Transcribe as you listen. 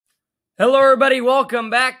Hello everybody, welcome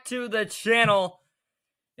back to the channel.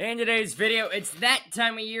 In today's video, it's that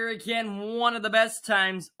time of year again, one of the best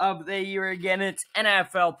times of the year again. It's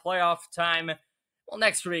NFL playoff time. Well,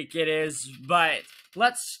 next week it is, but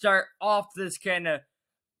let's start off this kind of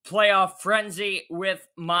playoff frenzy with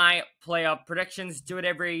my playoff predictions. Do it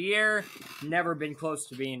every year. Never been close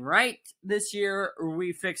to being right. This year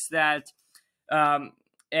we fixed that.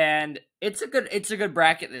 And it's a good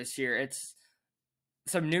bracket this year. It's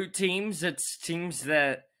some new teams. It's teams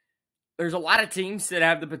that there's a lot of teams that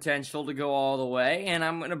have the potential to go all the way, and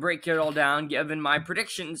I'm going to break it all down, giving my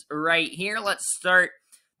predictions right here. Let's start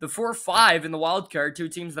the 4-5 in the wild card. Two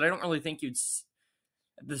teams that I don't really think at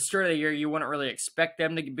the start of the year, you wouldn't really expect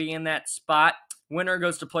them to be in that spot. Winner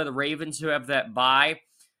goes to play the Ravens, who have that bye.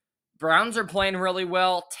 Browns are playing really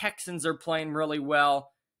well. Texans are playing really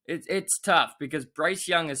well. It's tough because Bryce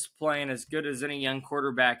Young is playing as good as any young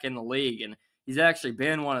quarterback in the league, and he's actually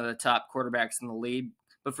been one of the top quarterbacks in the league.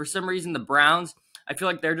 But for some reason, the Browns, I feel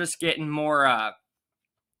like they're just getting more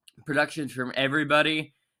production from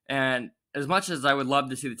everybody. And as much as I would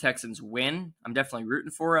love to see the Texans win, I'm definitely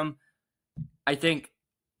rooting for them. I think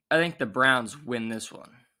the Browns win this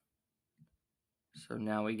one. So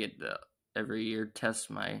now we get to every year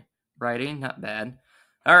test my writing. Not bad.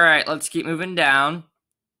 All right, let's keep moving down.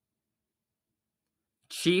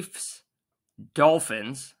 Chiefs,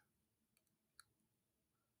 Dolphins.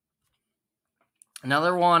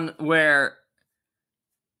 Another one where,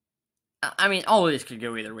 I mean, all of this could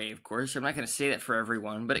go either way, of course. I'm not going to say that for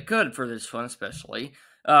everyone, but it could for this one especially.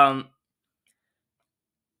 The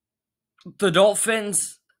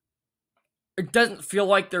Dolphins, it doesn't feel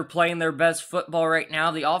like they're playing their best football right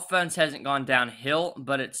now. The offense hasn't gone downhill,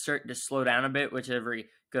 but it's starting to slow down a bit, which every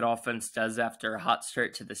good offense does after a hot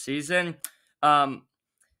start to the season.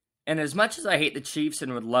 And as much as I hate the Chiefs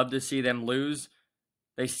and would love to see them lose,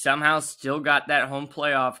 they somehow still got that home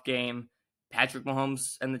playoff game. Patrick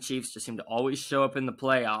Mahomes and the Chiefs just seem to always show up in the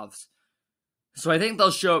playoffs. So I think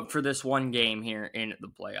they'll show up for this one game here in the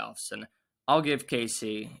playoffs. And I'll give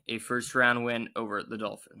KC a first-round win over the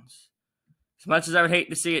Dolphins. As much as I would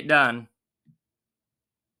hate to see it done,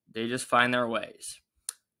 they just find their ways.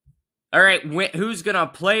 All right, who's going to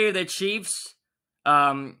play the Chiefs?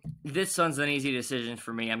 This one's an easy decision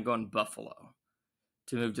for me. I'm going Buffalo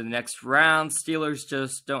to move to the next round. Steelers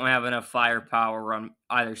just don't have enough firepower on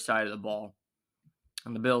either side of the ball.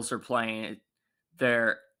 And the Bills are playing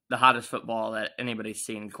the hottest football that anybody's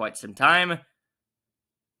seen in quite some time.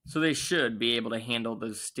 So they should be able to handle the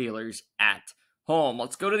Steelers at home.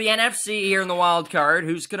 Let's go to the NFC here in the wild card.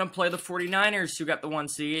 Who's going to play the 49ers, who got the 1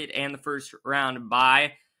 seed and the first round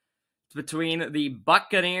bye? It's between the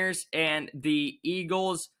Buccaneers and the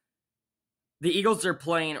Eagles. The Eagles are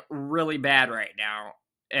playing really bad right now,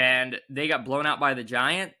 and they got blown out by the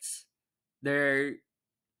Giants. They're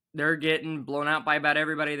getting blown out by about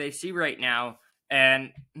everybody they see right now,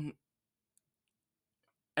 and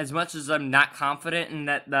as much as I'm not confident in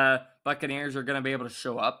that the Buccaneers are going to be able to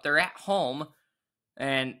show up, they're at home,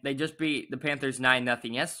 and they just beat the Panthers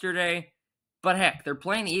 9-0 yesterday. But heck, they're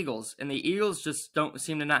playing the Eagles, and the Eagles just don't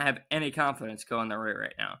seem to not have any confidence going their way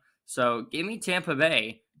right now. So give me Tampa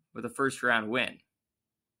Bay with a first-round win.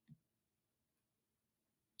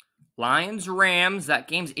 Lions-Rams, that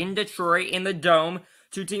game's in Detroit in the Dome.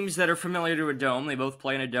 Two teams that are familiar to a dome. They both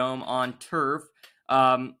play in a dome on turf.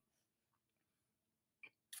 The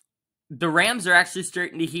Rams are actually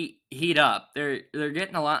starting to heat up. They're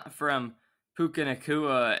getting a lot from Puka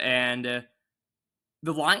Nacua, and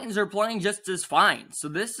the Lions are playing just as fine. So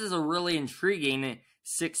this is a really intriguing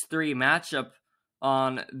 6-3 matchup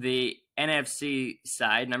on the NFC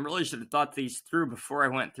side, and I really should have thought these through before I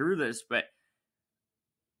went through this, but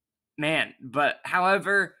man,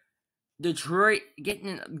 however, Detroit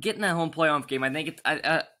getting that home playoff game, I think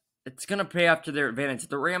it's going to pay off to their advantage.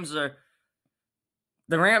 The Rams aren't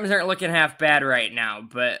looking half bad right now,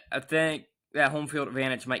 but I think that home field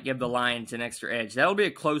advantage might give the Lions an extra edge. That'll be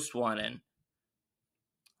a close one, and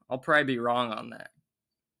I'll probably be wrong on that.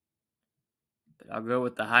 But I'll go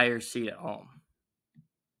with the higher seed at home.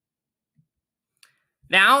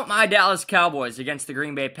 Now, my Dallas Cowboys against the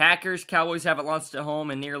Green Bay Packers. Cowboys haven't lost at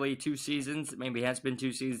home in nearly 2 seasons. Maybe it has been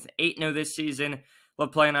 2 seasons. 8-0 this season.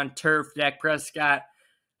 Love playing on turf. Dak Prescott,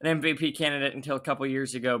 an MVP candidate until a couple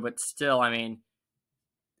years ago, but still, I mean,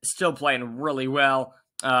 still playing really well.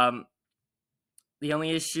 The only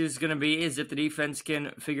issue is going to be is if the defense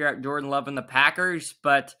can figure out Jordan Love and the Packers,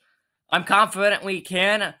 but I'm confident we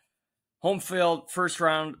can. Home field, first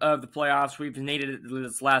round of the playoffs. We've needed it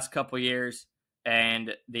this last couple years.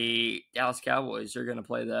 And the Dallas Cowboys are going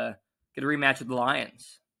to get a rematch with the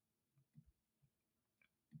Lions.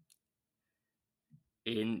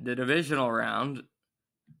 in the divisional round.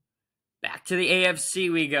 Back to the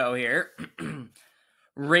AFC we go here.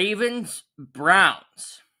 Ravens,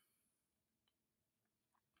 Browns.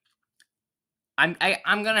 I'm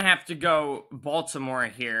gonna have to go Baltimore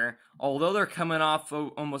here. Although they're coming off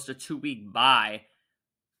almost a 2-week bye,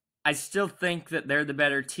 I still think that they're the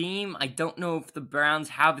better team. I don't know if the Browns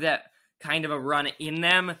have that kind of a run in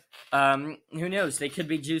them. Who knows? They could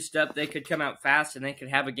be juiced up. They could come out fast, and they could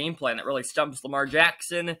have a game plan that really stumps Lamar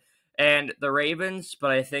Jackson and the Ravens.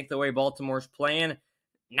 But I think the way Baltimore's playing,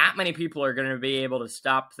 not many people are going to be able to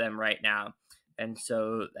stop them right now. And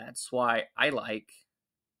so that's why I like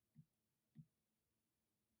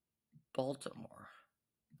Baltimore.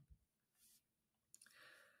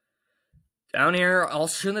 Down here,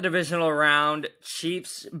 also in the divisional round,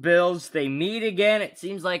 Chiefs, Bills, they meet again. It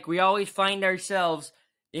seems like we always find ourselves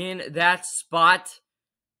in that spot.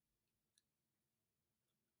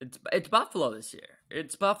 It's Buffalo this year.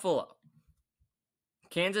 It's Buffalo.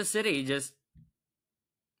 Kansas City just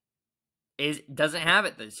doesn't have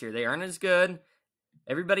it this year. They aren't as good.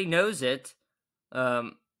 Everybody knows it.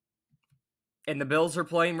 And the Bills are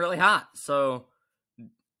playing really hot. So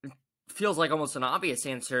it feels like almost an obvious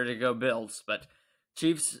answer to go Bills. But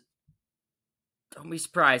Chiefs, don't be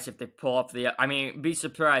surprised if they pull off be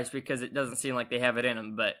surprised because it doesn't seem like they have it in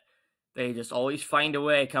them. But they just always find a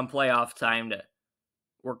way come playoff time to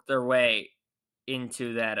work their way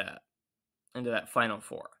into that Final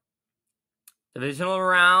Four. Divisional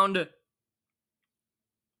round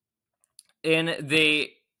in the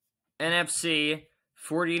NFC,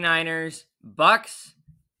 49ers, Bucks,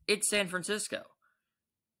 it's San Francisco.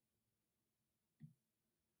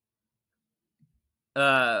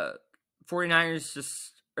 49ers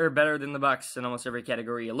just are better than the Bucks in almost every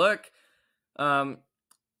category you look.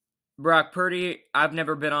 Brock Purdy, I've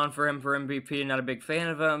never been on for him for MVP. Not a big fan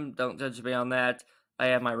of him. Don't judge me on that. I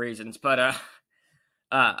have my reasons, but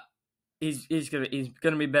he's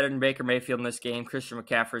gonna be better than Baker Mayfield in this game. Christian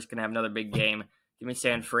McCaffrey's gonna have another big game. Give me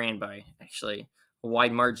San Fran by actually a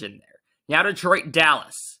wide margin there. Now Detroit,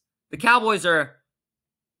 Dallas. The Cowboys are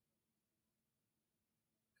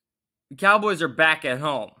back at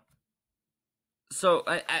home. So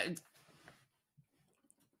I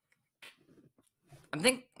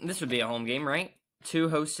think this would be a home game, right? 2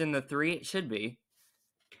 hosting the 3. It should be.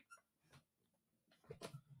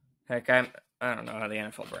 Heck, I don't know how the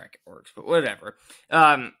NFL bracket works, but whatever.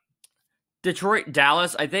 Detroit,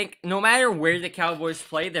 Dallas, I think no matter where the Cowboys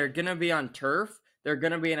play, they're going to be on turf. They're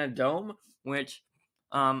going to be in a dome, which,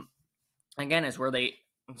 again, is where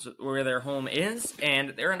their home is,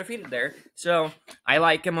 and they're undefeated there. So I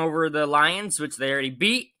like them over the Lions, which they already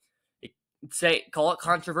beat. Call it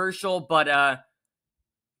controversial, but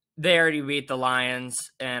they already beat the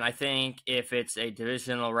Lions, and I think if it's a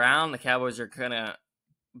divisional round, the Cowboys are going to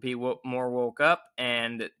be more woke up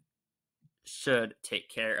and should take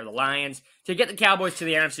care of the Lions to get the Cowboys to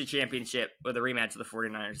the NFC Championship with a rematch of the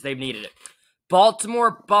 49ers. They've needed it.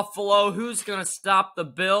 Baltimore, Buffalo, who's going to stop the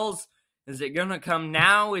Bills? Is it going to come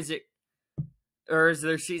now? Is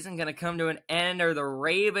their season going to come to an end? Are the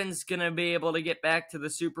Ravens going to be able to get back to the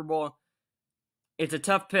Super Bowl? It's a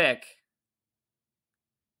tough pick.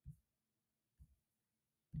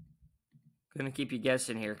 Going to keep you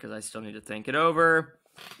guessing here because I still need to think it over.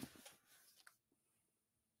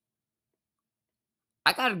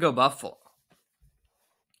 I got to go Buffalo.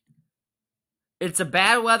 It's a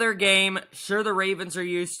bad weather game. Sure, the Ravens are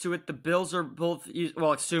used to it. The Bills are both used,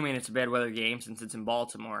 well, assuming it's a bad weather game since it's in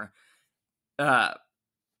Baltimore. They're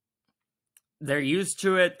used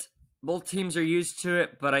to it. Both teams are used to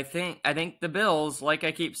it, but I think the Bills, like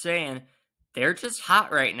I keep saying, they're just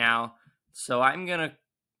hot right now. So I'm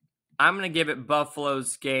gonna give it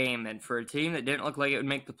Buffalo's game, and for a team that didn't look like it would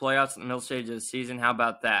make the playoffs in the middle stage of the season, how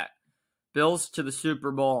about that? Bills to the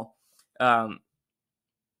Super Bowl.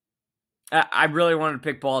 I really wanted to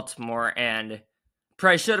pick Baltimore, and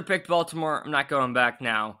probably should have picked Baltimore. I'm not going back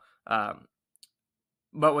now.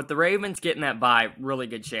 But with the Ravens getting that bye, really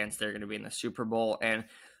good chance they're going to be in the Super Bowl. And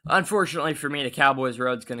unfortunately for me, the Cowboys'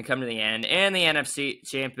 road's going to come to the end. And the NFC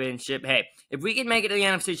Championship. Hey, if we can make it to the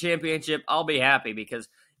NFC Championship, I'll be happy because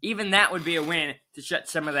even that would be a win to shut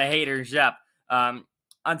some of the haters up.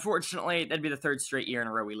 Unfortunately, that'd be the 3rd straight year in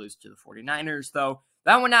a row we lose to the 49ers, though.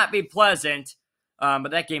 That would not be pleasant.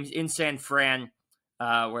 But that game's in San Fran,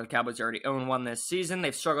 where the Cowboys already 0-1 this season.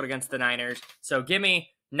 They've struggled against the Niners. So give me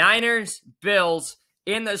Niners, Bills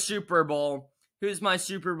in the Super Bowl. Who's my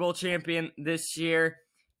Super Bowl champion this year?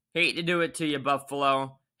 Hate to do it to you,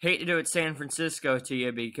 Buffalo. Hate to do it San Francisco to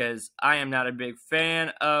you because I am not a big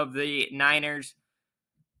fan of the Niners.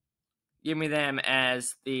 Give me them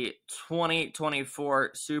as the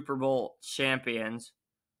 2024 Super Bowl champions.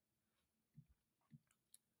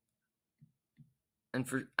 And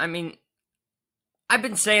I've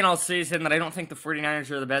been saying all season that I don't think the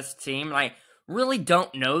 49ers are the best team, and I really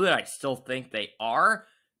don't know that I still think they are,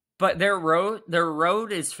 but their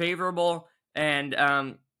road is favorable, and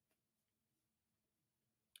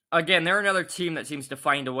again, they're another team that seems to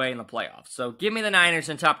find a way in the playoffs. So give me the Niners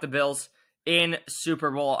and top the Bills in Super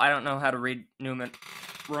Bowl. I don't know how to read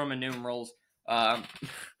Roman numerals. I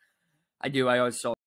do. I always saw